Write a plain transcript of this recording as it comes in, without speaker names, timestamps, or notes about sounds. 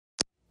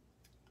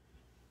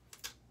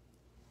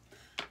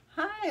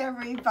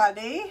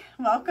everybody.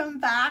 Welcome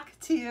back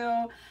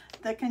to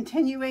the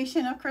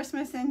continuation of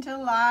Christmas in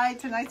July.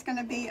 Tonight's going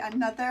to be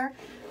another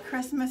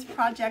Christmas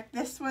project.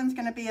 This one's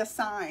going to be a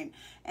sign,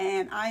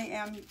 and I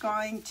am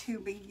going to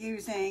be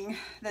using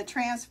the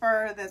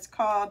transfer that's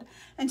called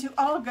Into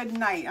All Good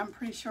Night. I'm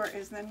pretty sure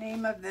is the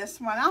name of this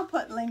one. I'll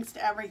put links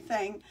to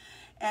everything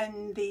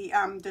in the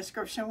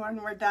description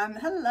when we're done.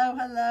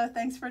 Hello,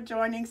 thanks for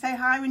joining. Say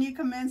hi when you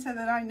come in so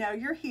that I know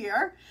you're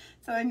here,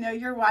 so I know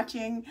you're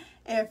watching.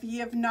 If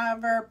you've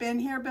never been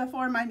here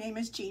before, my name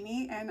is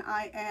Jeannie and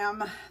I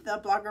am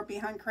the blogger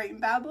behind Crate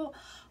and Babble,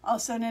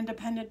 also an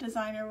independent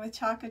designer with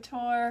Chalk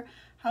Couture.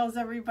 How's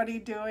everybody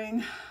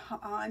doing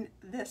on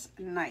this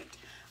night?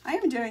 I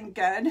am doing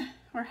good.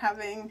 We're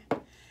having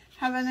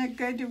a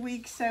good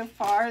week so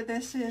far.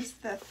 This is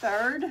the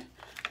third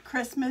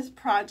Christmas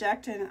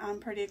project and I'm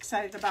pretty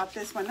excited about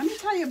this one. Let me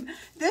tell you,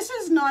 this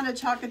is not a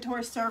Chalk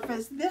Couture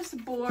surface. This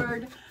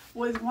board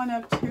was one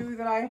of two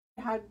that I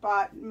had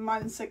bought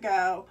months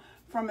ago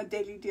from a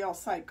daily deal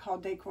site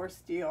called Decor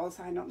Steals.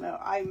 I don't know,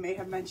 I may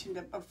have mentioned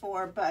it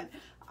before, but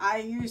I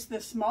used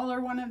the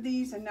smaller one of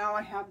these and now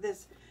I have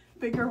this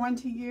bigger one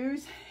to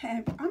use,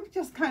 and I'm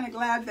just kind of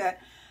glad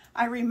that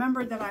I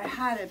remembered that I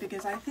had it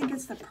because I think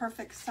it's the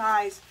perfect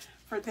size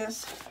for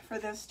this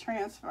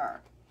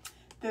transfer.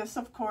 This,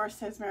 of course,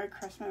 says Merry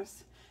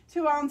Christmas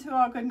to all and to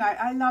all good night.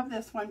 I love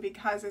this one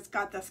because it's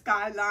got the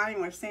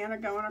skyline with Santa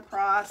going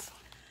across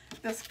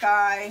the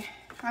sky.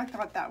 I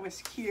thought that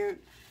was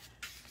cute.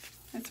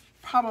 It's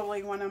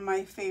probably one of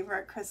my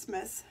favorite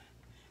Christmas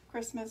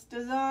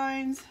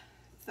designs.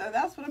 So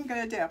that's what I'm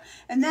going to do.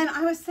 And then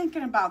I was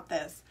thinking about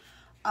this.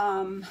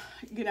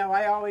 You know,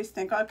 I always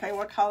think, okay,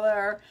 what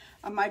color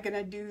am I going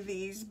to do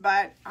these?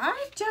 But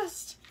I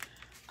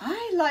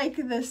like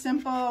the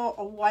simple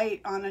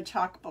white on a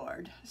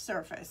chalkboard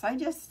surface. I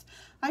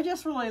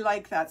just really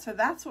like that. So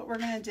that's what we're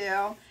going to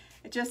do.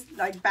 It just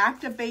like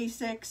back to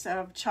basics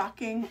of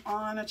chalking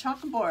on a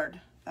chalkboard.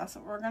 That's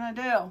what we're going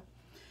to do.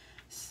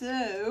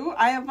 So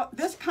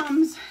this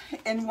comes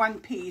in one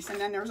piece and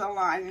then there's a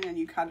line and then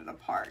you cut it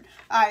apart.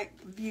 I've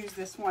used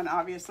this one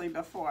obviously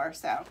before,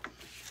 so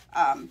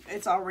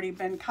it's already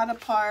been cut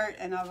apart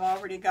and I've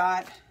already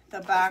got the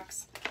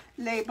backs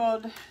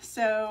labeled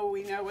so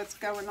we know what's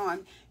going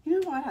on. You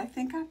know what? I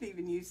think I've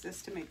even used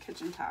this to make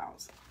kitchen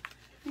towels.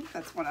 I think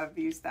that's what I've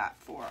used that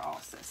for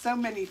also. So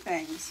many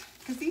things,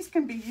 because these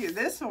can be used.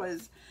 This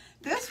was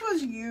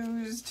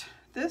used.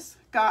 This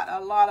got a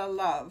lot of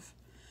love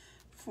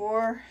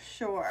for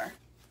sure.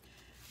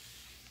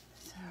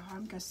 So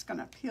I'm just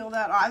gonna peel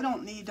that. I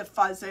don't need to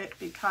fuzz it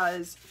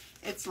because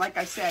it's, like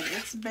I said,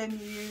 it's been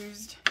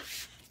used.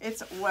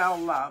 It's well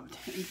loved.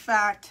 In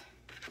fact,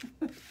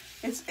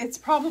 it's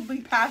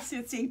probably past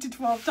its 8 to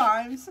 12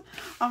 times,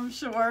 I'm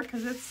sure,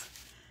 because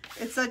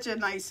it's such a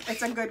nice,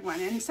 it's a good one.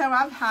 And so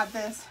I've had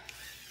this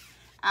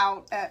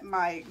out at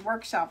my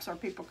workshops where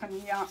people can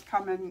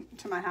come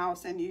into my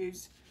house and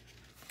use.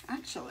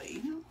 Actually,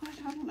 you know what?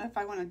 I don't know if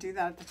I want to do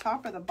that at the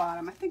top or the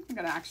bottom. I think I'm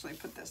going to actually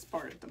put this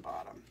part at the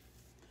bottom.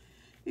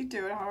 You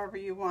do it however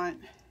you want,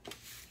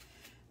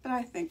 but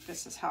I think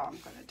this is how I'm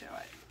going to do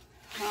it.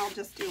 I'll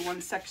just do one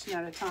section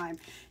at a time.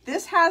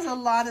 This has a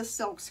lot of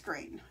silk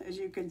screen, as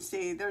you can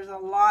see. There's a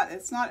lot.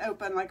 It's not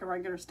open like a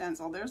regular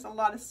stencil. There's a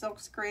lot of silk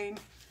screen,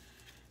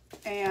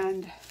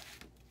 and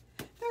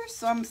there's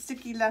some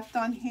sticky left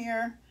on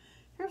here.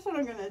 Here's what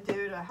I'm going to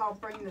do to help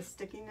bring the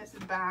stickiness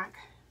back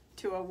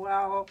to a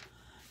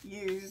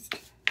well-used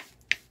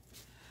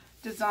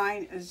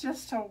design is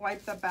just to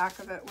wipe the back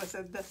of it with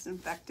a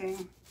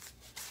disinfecting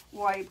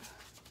wipe.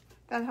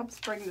 That helps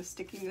bring the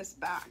stickiness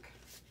back.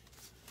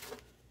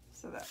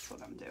 So that's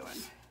what I'm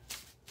doing.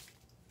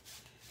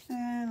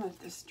 And let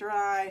this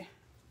dry.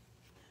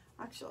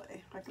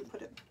 Actually, I can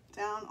put it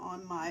down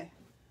on my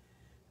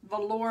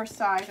velour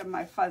side of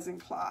my fuzzing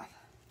cloth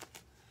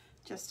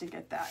just to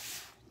get that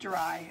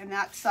dry. And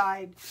that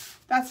side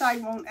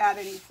won't add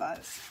any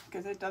fuzz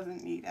because it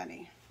doesn't need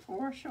any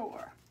for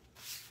sure.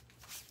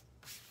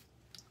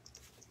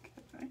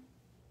 Okay.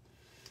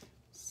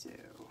 So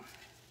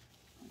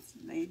let's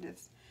lay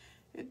this.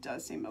 It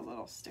does seem a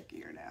little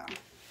stickier now.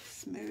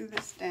 Smooth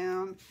this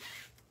down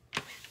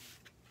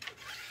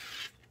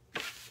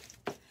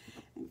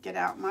and get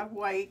out my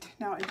white.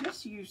 Now I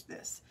just used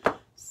this,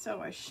 so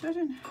I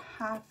shouldn't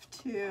have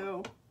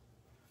to.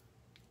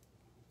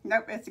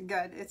 Nope, it's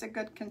good. It's a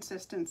good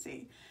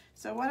consistency.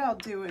 So what I'll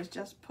do is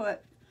just put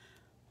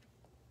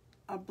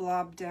a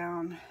blob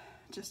down,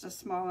 just a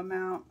small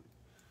amount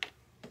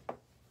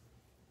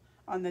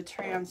on the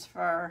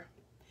transfer,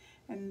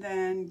 and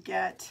then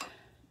get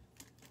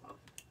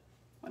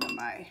one of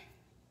my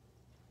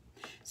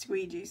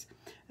squeegees.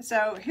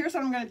 So here's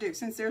what I'm going to do.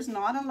 Since there's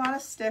not a lot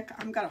of stick,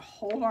 I'm going to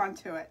hold on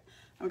to it.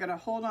 I'm going to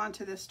hold on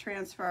to this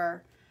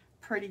transfer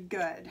pretty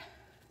good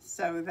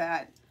so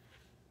that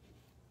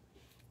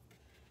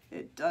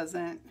it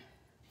doesn't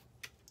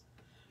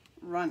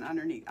run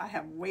underneath. I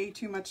have way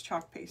too much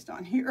chalk paste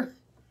on here.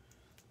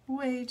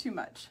 Way too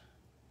much.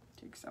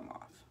 Take some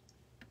off.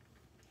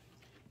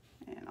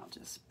 And I'll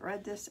just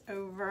spread this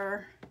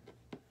over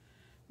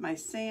my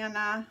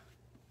Santa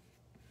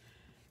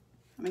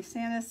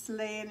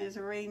sleigh and his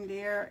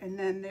reindeer, and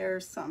then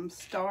there's some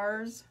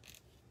stars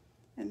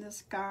in the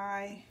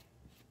sky.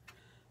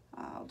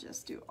 I'll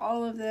just do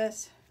all of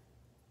this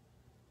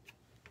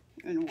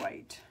in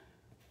white.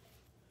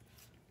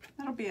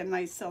 That'll be a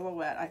nice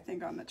silhouette, I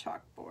think, on the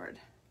chalkboard.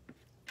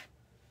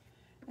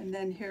 And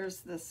then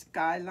here's the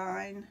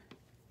skyline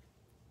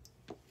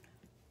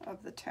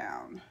of the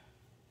town.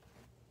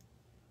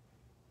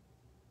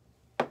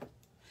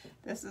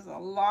 This is a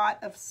lot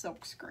of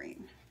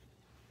silkscreen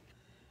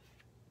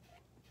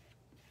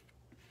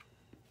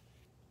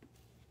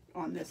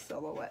on this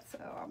silhouette, so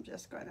I'm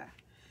just going to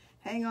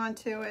hang on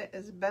to it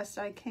as best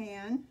I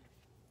can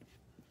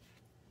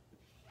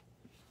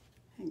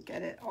and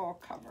get it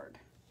all covered.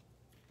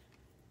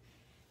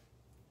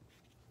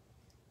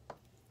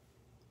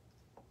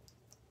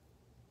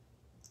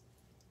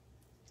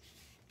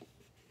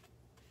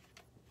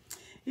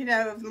 You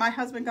know, my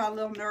husband got a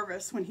little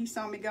nervous when he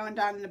saw me going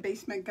down in the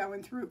basement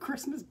going through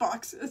Christmas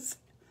boxes.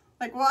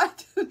 Like,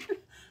 what?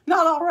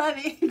 Not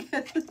already.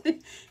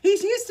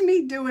 He's used to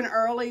me doing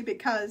early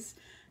because,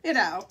 you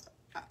know,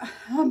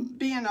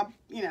 being a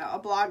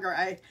blogger,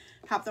 I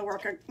have to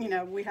work,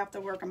 we have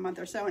to work a month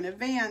or so in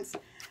advance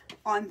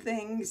on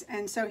things.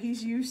 And so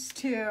he's used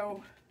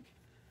to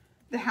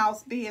the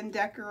house being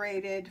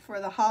decorated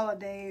for the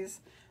holidays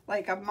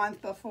like a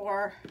month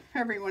before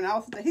everyone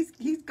else.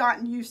 He's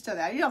gotten used to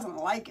that. He doesn't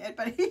like it,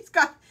 but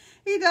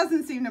he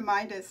doesn't seem to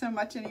mind it so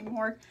much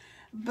anymore.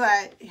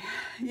 But,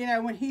 you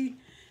know, when he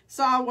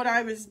saw what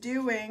I was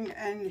doing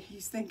and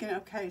he's thinking,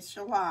 okay, it's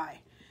July.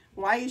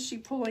 Why is she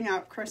pulling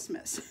out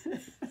Christmas?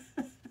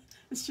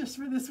 It's just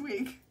for this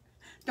week.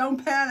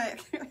 Don't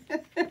panic.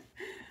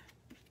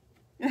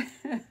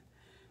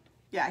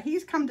 Yeah,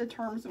 he's come to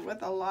terms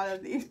with a lot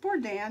of these. Poor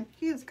Dan.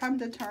 He has come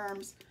to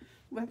terms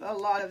with a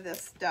lot of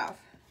this stuff.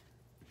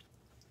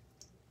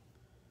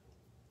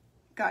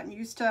 Gotten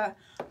used to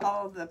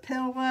all of the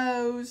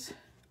pillows.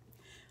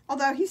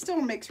 Although he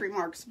still makes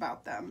remarks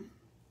about them.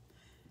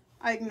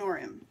 I ignore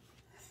him.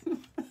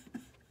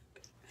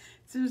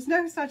 So there's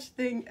no such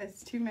thing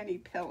as too many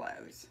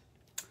pillows.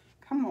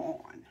 Come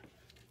on.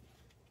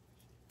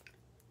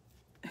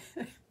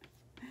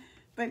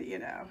 But, you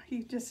know,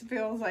 he just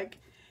feels like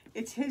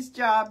it's his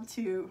job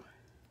to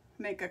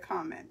make a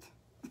comment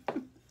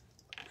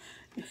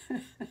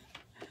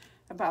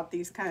about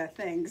these kind of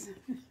things.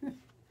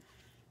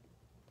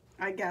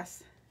 I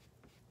guess.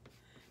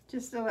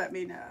 Just to let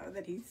me know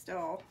that he's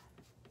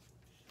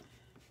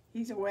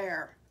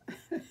aware.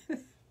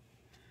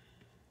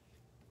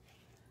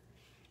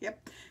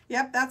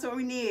 Yep, that's what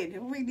we need.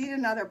 We need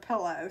another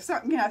pillow. So,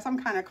 you know, some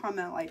kind of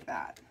comment like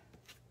that.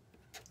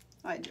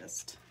 I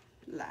just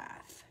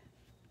laugh.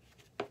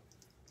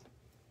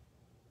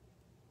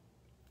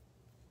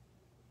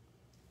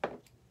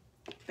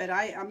 But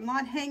I'm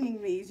not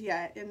hanging these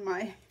yet in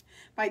my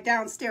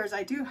downstairs.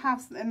 I do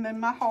have them in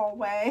my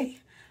hallway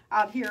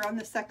out here on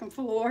the second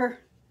floor.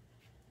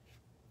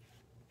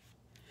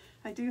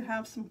 I do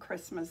have some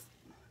Christmas,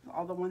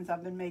 all the ones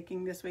I've been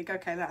making this week.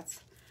 Okay,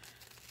 let's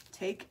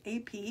take a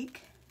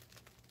peek.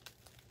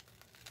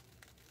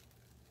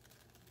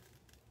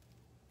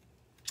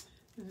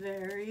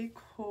 Very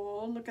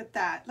cool. Look at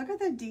that. Look at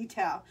the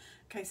detail.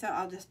 Okay, so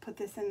I'll just put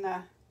this in the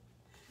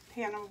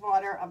pan of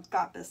water I've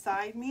got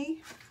beside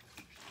me.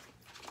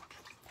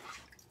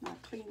 I'll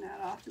clean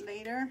that off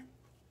later.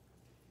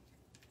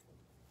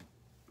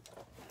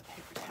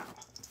 Paper towel.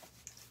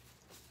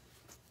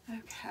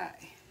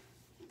 Okay,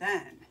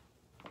 then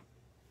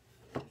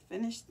to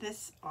finish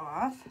this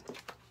off,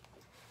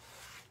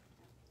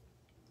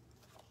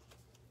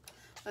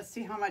 let's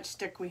see how much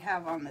stick we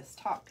have on this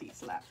top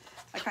piece left.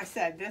 Like I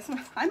said, this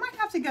one, I might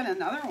have to get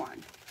another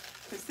one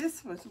because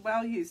this was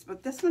well used,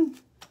 but this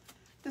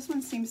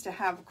one seems to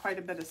have quite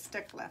a bit of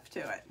stick left to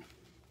it.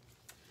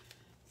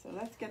 So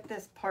let's get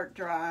this part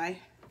dry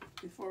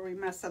before we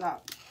mess it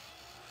up,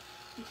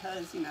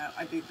 because, you know,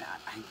 I do that.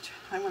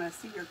 I want to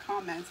see your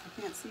comments. I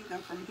can't see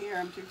them from here.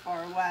 I'm too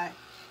far away.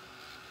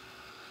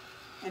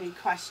 Any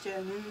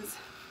questions?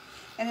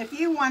 And if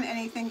you want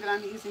anything that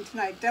I'm using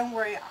tonight, don't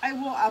worry. I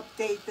will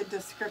update the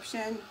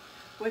description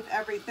with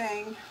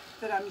everything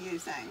that I'm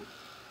using.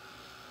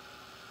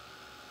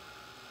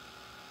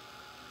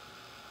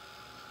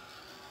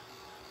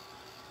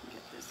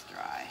 Get this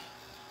dry.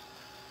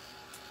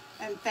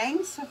 And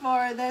thanks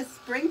for the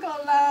sprinkle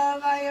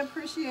love. I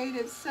appreciate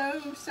it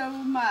so, so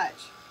much.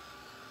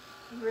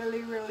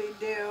 Really, really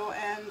do.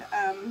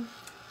 And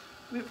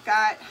we've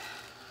got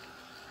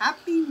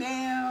Happy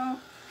Mail.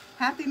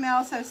 Happy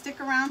Mail, so stick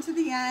around to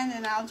the end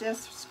and I'll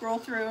just scroll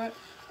through it.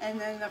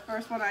 And then the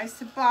first one I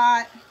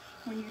bought,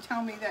 when you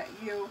tell me that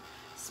you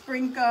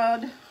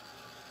sprinkled,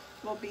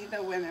 will be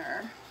the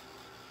winner.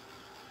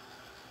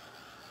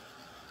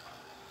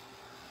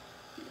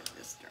 Get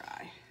this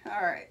dry.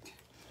 All right.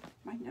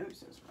 My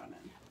nose is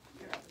running.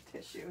 Get out the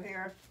tissue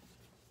here.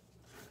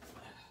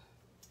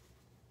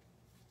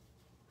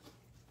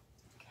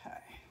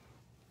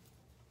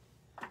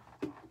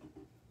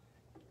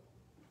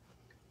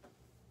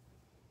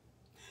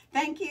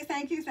 Thank you,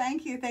 thank you,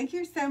 thank you. Thank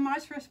you so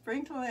much for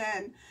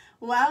sprinkling.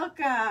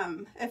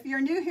 Welcome. If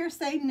you're new here,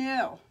 say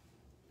new.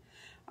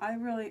 I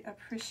really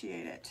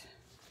appreciate it.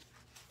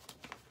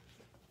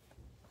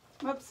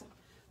 Whoops.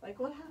 Like,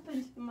 what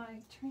happened to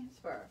my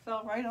transfer? It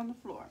fell right on the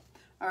floor.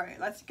 All right,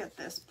 let's get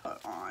this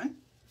put on.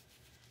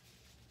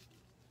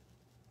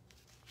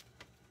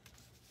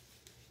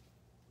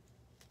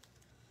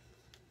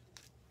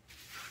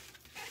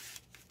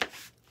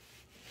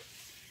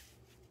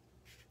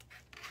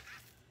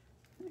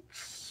 Make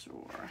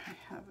sure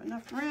I have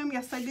enough room.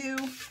 Yes, I do.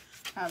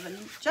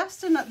 Have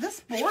just enough.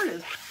 This board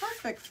is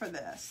perfect for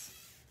this.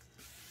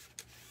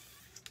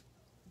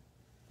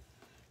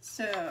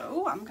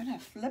 So I'm gonna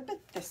flip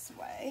it this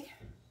way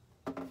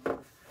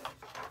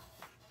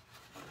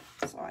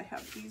so I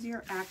have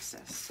easier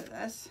access to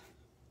this.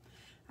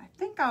 I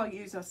think I'll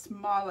use a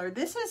smaller,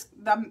 this is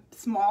the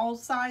small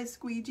size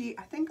squeegee.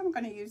 I think I'm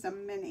gonna use a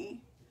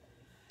mini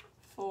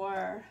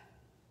for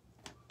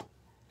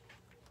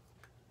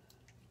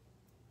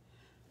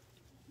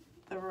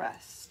the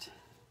rest.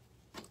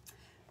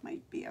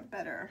 Might be a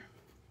better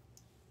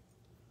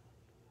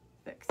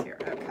fix here.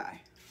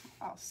 Okay,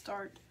 I'll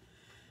start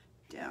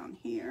down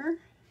here,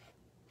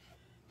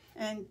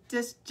 and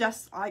just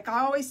like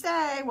I always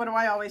say, what do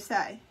I always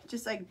say?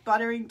 Just like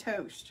buttering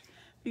toast.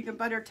 If you can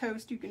butter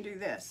toast, you can do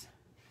this.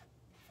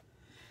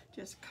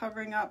 Just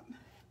covering up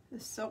the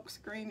silk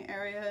screen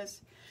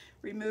areas,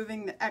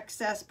 removing the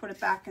excess, put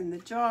it back in the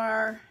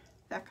jar,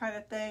 that kind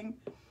of thing.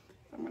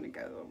 I'm going to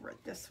go over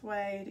it this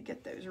way to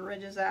get those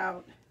ridges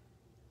out.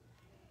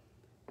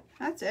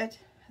 That's it.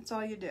 That's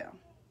all you do.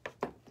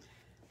 I'll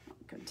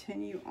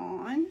continue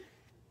on.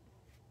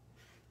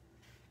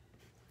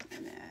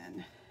 And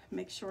then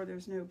make sure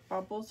there's no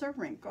bubbles or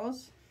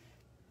wrinkles.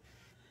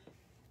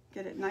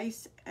 Get it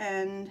nice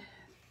and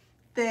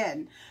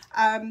thin.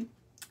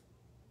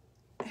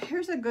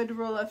 Here's a good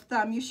rule of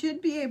thumb. You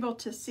should be able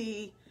to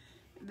see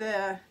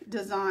the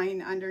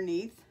design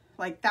underneath.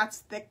 Like, that's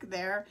thick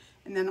there.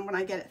 And then when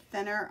I get it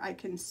thinner, I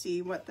can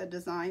see what the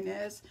design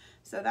is.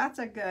 So that's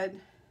a good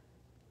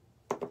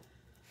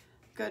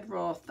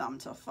rule of thumb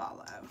to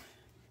follow.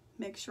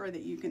 Make sure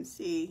that you can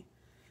see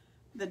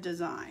the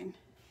design.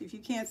 If you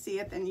can't see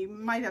it, then you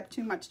might have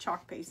too much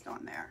chalk paste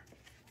on there.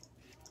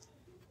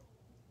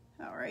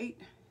 All right.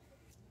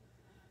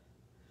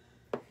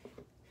 All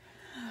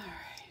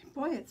right.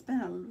 Boy, it's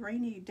been a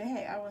rainy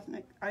day.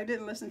 I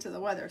didn't listen to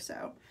the weather,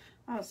 so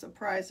I was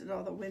surprised at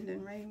all the wind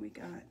and rain we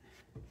got.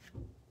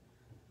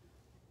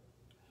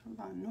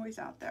 A lot of noise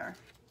out there.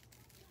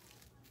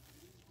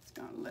 It's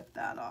gonna lift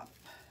that up.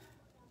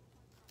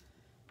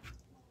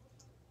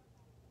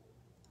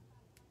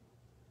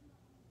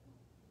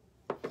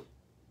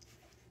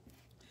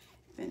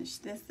 Finish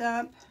this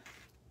up.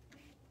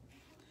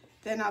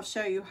 Then I'll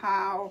show you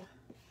how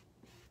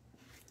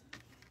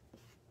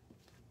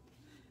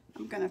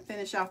I'm going to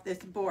finish off this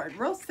board.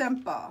 Real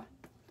simple.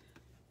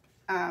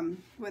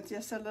 With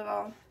just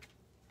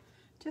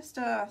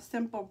a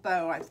simple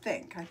bow, I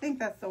think. I think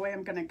that's the way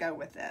I'm going to go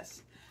with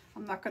this.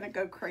 I'm not going to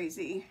go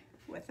crazy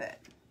with it.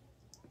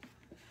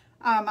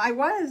 I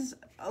was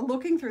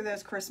looking through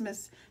those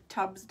Christmas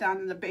tubs down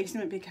in the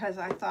basement because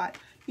I thought,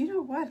 you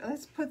know what,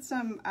 let's put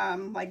some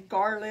like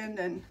garland,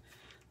 and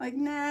like,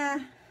 nah,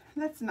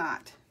 let's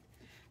not.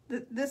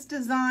 This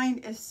design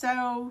is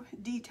so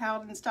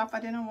detailed and stuff. I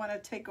didn't want to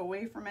take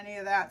away from any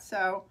of that,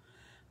 so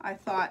I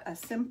thought a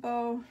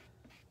simple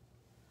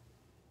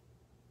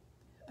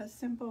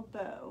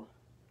bow.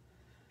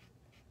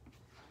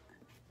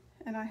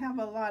 And I have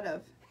a lot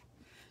of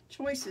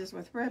choices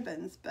with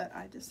ribbons, but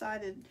I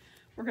decided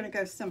we're going to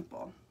go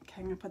simple. Okay,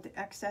 I'm going to put the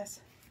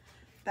excess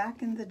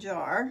back in the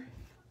jar.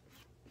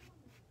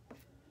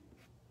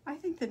 I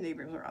think the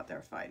neighbors are out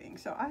there fighting,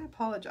 so I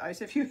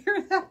apologize if you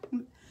hear that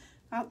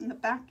out in the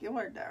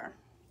backyard there.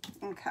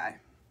 Okay.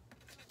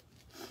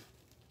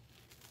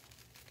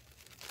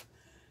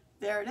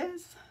 There it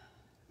is.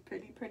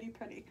 Pretty, pretty,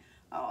 pretty.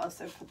 I'll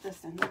also put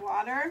this in the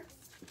water.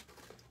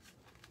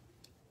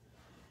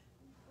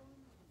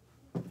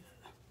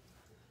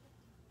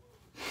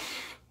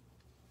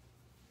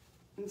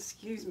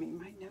 Excuse me,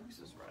 my nose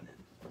is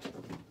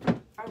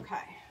running.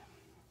 Okay.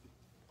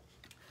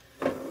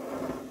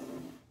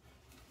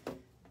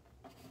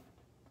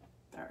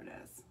 There it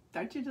is.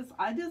 Don't you just,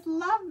 I just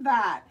love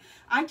that.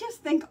 I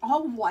just think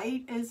all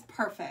white is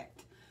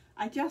perfect.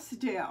 I just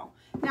do.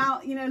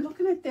 Now, you know,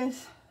 looking at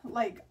this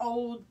like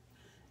old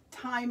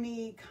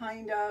timey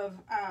kind of,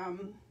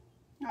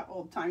 not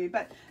old timey,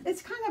 but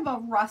it's kind of a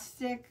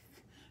rustic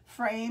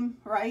frame,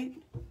 right?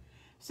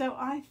 So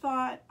I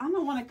thought, I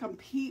don't want to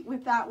compete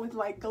with that with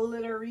like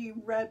glittery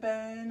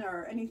ribbon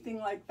or anything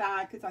like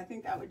that, because I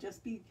think that would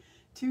just be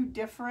too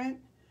different.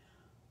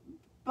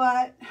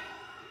 But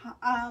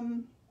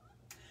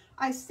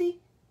I see,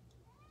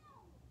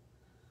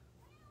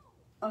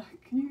 oh,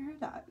 can you hear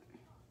that?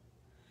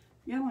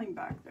 Yelling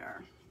back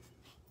there.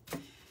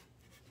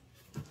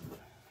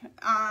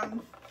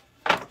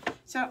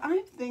 So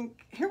I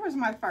think, here was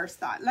my first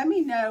thought. Let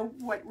me know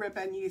what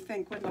ribbon you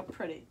think would look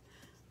pretty.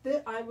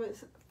 I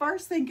was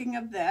first thinking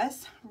of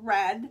this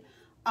red.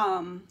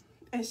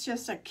 It's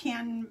just a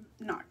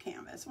not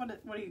canvas.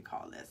 What do you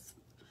call this?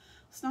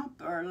 It's not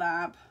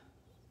burlap.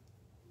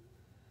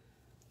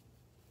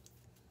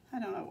 I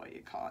don't know what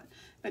you call it,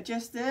 but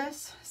just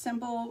this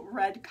simple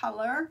red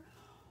color.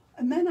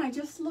 And then I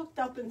just looked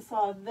up and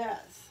saw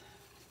this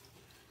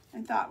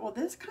and thought, well,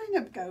 this kind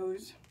of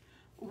goes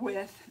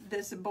with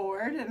this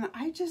board, and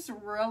I just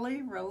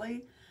really,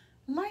 really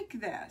like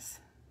this.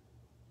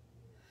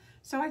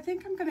 So I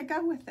think I'm gonna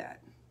go with it.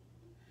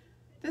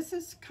 This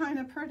is kind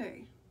of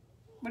pretty.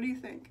 What do you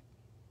think?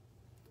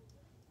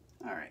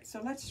 All right,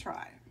 so let's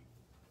try.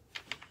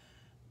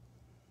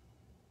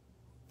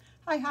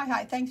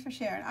 Hi, thanks for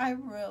sharing. I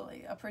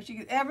really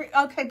appreciate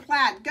okay,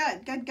 plaid,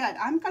 good.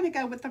 I'm gonna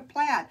go with the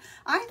plaid.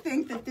 I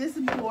think that this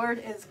board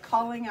is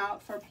calling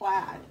out for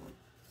plaid,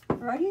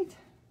 right?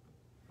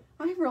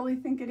 I really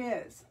think it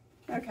is.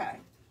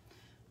 Okay,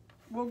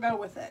 we'll go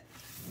with it.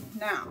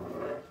 Now,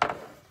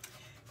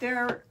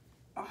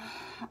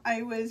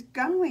 I was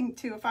going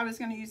to, if I was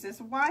gonna use this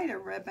wider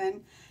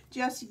ribbon,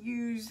 just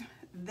use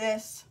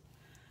this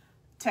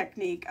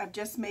technique of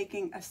just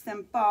making a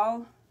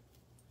simple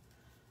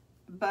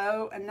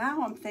bow, and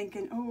now I'm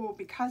thinking, oh,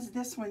 because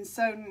this one's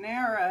so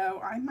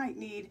narrow, I might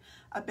need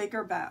a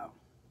bigger bow.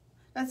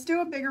 Let's do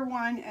a bigger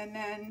one, and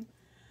then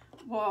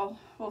we'll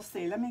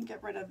see. Let me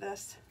get rid of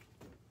this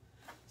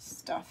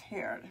stuff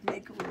here to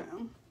make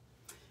room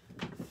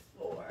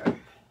for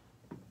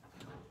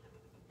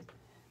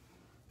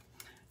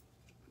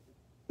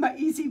my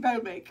easy bow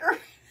maker.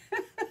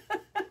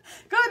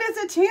 Good,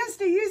 it's a chance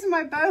to use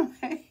my bow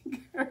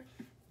maker.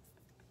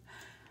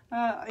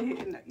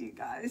 You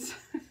guys.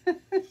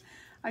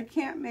 I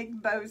can't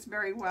make bows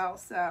very well,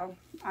 so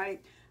I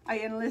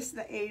enlist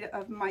the aid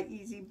of my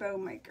easy bow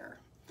maker.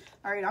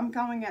 All right, I'm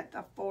going at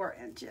the 4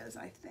 inches,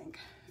 I think,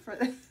 for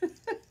this.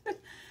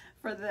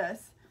 For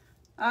this.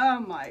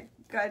 Oh my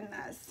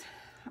goodness.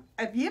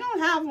 If you don't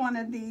have one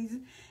of these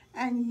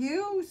and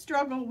you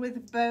struggle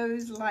with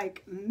bows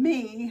like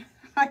me,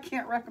 I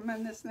can't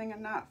recommend this thing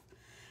enough.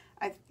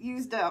 I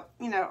used a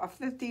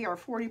 50 or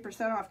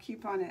 40% off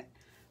coupon at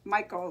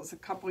Michael's a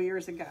couple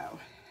years ago,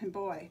 and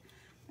boy,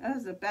 that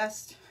was the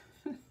best.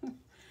 That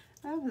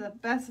was the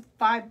best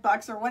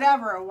 $5 or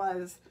whatever it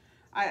was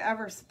I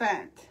ever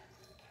spent,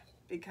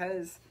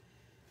 because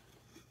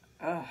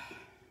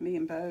me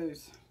and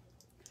bows.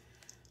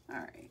 All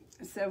right,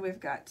 so we've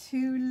got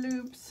 2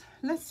 loops.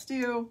 Let's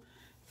do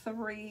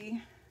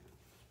 3.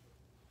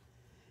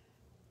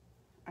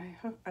 I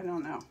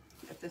don't know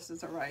if this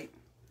is the right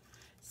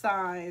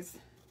size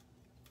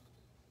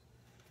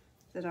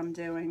that I'm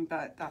doing,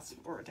 but that's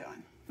what we're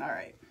doing. All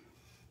right.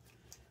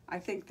 I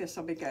think this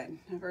will be good.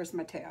 Where's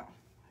my tail?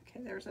 Okay,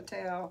 there's a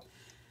tail.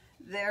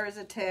 There's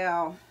a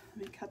tail.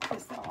 Let me cut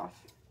this off.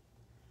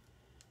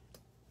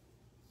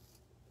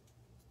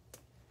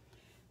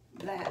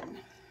 Then,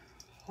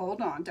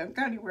 hold on. Don't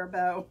go anywhere,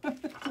 Bo.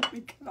 Let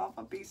me cut off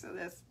a piece of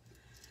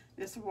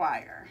this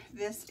wire.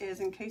 This is,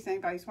 in case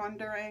anybody's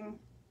wondering.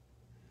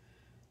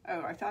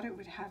 Oh, I thought it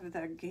would have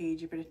the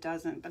gauge, but it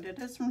doesn't. But it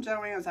is from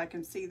Joann's. I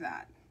can see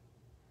that.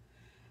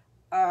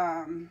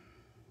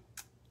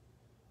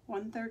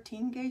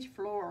 113 gauge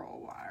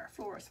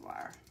florist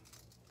wire.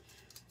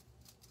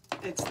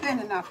 It's thin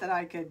enough that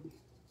I could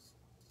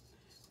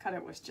cut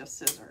it with just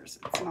scissors.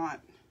 It's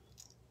not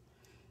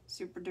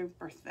super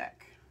duper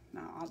thick.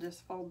 Now I'll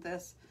just fold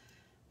this,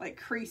 like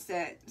crease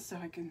it so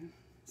I can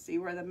see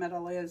where the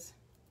middle is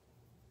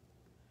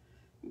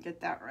and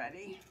get that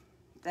ready.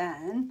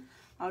 Then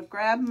I'll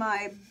grab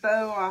my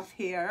bow off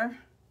here,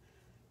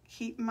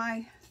 keep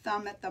my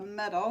thumb at the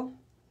middle,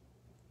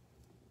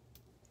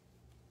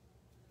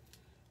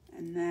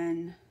 and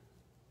then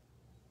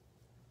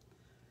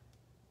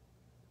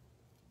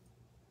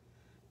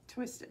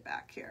twist it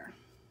back here.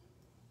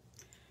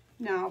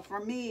 Now for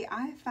me,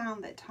 I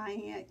found that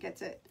tying it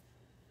gets it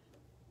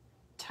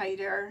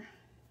tighter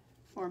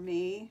for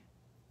me,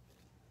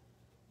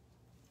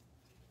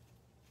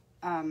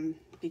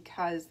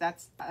 because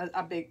that's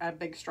a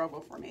big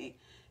struggle for me,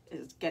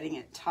 is getting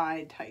it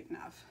tied tight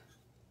enough.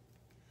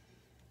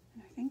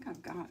 And I think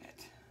I've got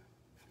it.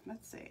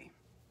 Let's see.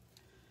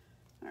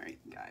 All right,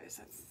 guys,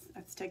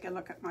 let's take a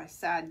look at my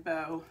sad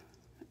bow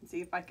and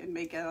see if I can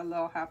make it a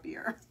little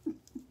happier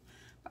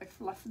by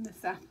fluffing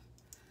this up.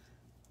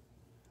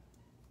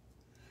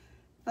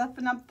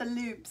 Fluffing up the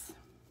loops.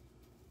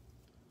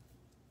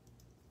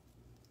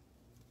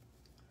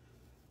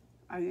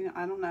 I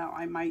don't know,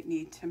 I might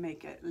need to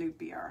make it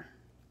loopier.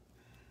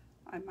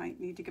 I might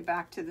need to get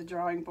back to the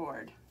drawing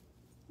board,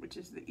 which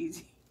is the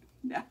easy.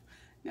 No,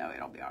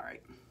 it'll be all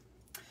right.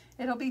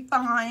 It'll be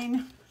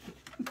fine.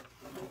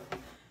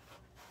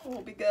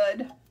 It'll be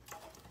good.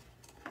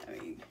 I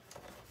mean,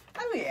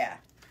 oh yeah,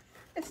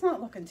 it's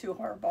not looking too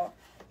horrible.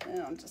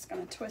 And I'm just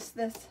gonna twist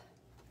this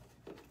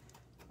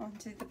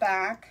onto the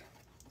back.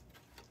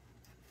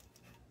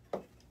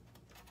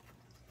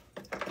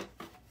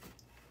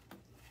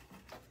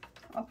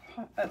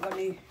 Let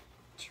me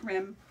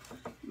trim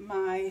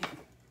my,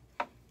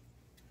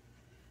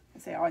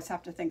 I always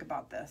have to think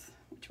about this.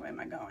 Which way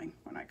am I going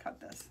when I cut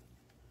this?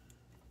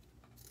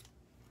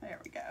 There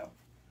we go.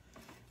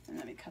 And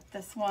let me cut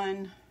this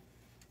one.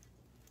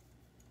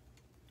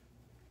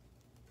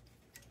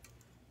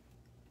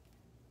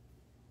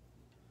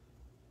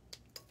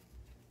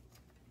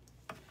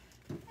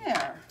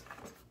 There.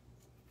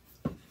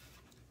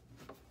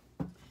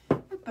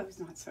 That bow's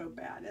not so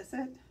bad, is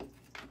it?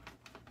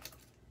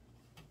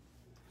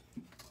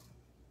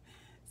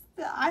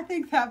 I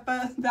think that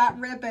bow, that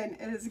ribbon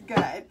is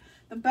good.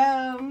 The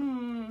bow,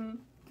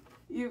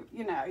 you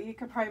know, you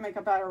could probably make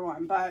a better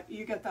one, but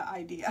you get the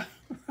idea,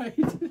 right?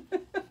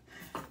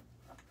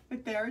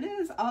 But there it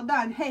is, all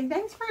done. Hey,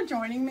 thanks for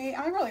joining me.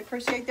 I really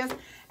appreciate this.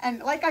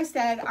 And like I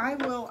said, I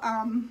will,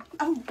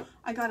 oh,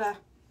 I gotta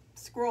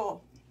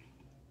scroll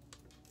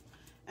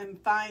and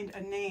find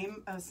a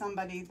name of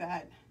somebody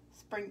that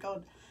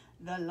sprinkled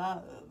the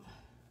love.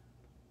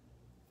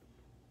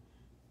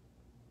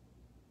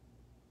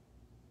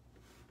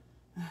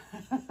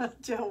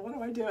 Jill, what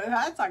do I do?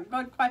 That's a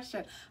good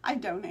question. I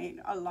donate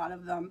a lot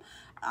of them.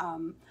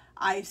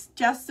 I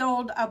just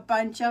sold a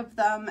bunch of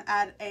them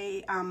at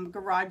a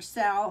garage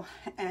sale,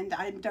 and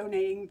I'm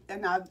donating,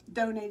 and I've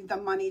donated the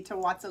money to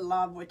Watts of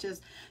Love, which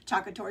is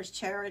Chalk Couture's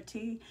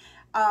charity.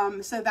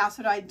 So that's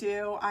what I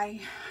do.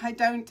 I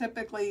don't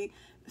typically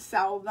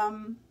sell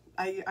them.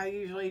 I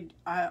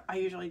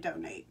usually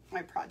donate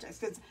my projects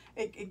because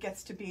it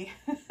gets to be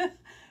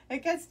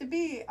it gets to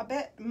be a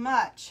bit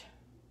much.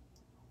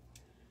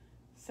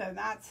 So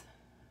that's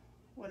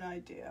what I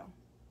do.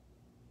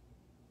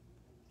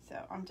 So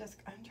I'm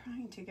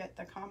trying to get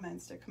the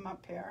comments to come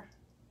up here.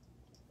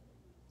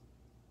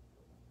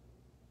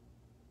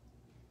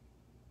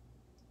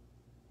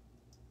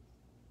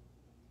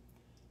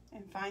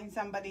 And find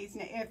somebody's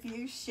name. If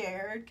you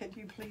shared, could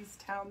you please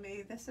tell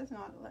me? This is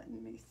not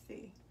letting me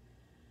see.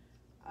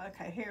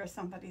 Okay, here's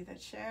somebody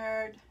that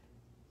shared.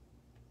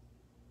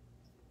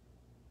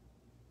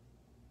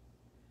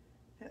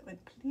 If it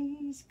would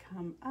please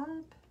come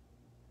up.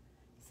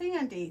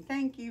 Sandy,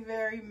 thank you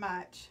very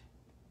much.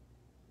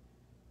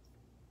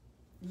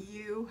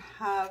 You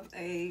have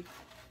a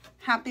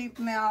Happy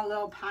Mail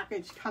little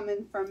package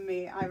coming from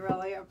me. I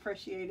really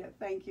appreciate it.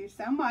 Thank you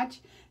so much.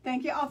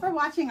 Thank you all for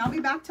watching. I'll be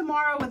back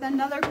tomorrow with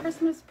another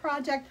Christmas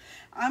project.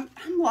 I'm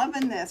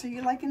loving this. Are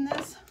you liking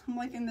this? I'm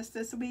liking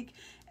this week.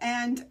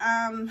 And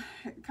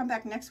come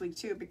back next week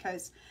too,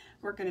 because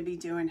we're going to be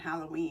doing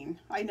Halloween.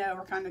 I know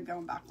we're kind of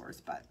going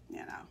backwards, but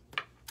you know,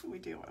 we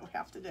do what we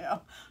have to do.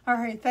 All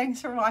right.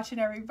 Thanks for watching,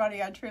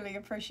 everybody. I truly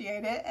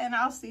appreciate it. And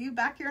I'll see you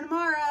back here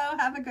tomorrow.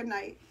 Have a good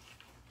night.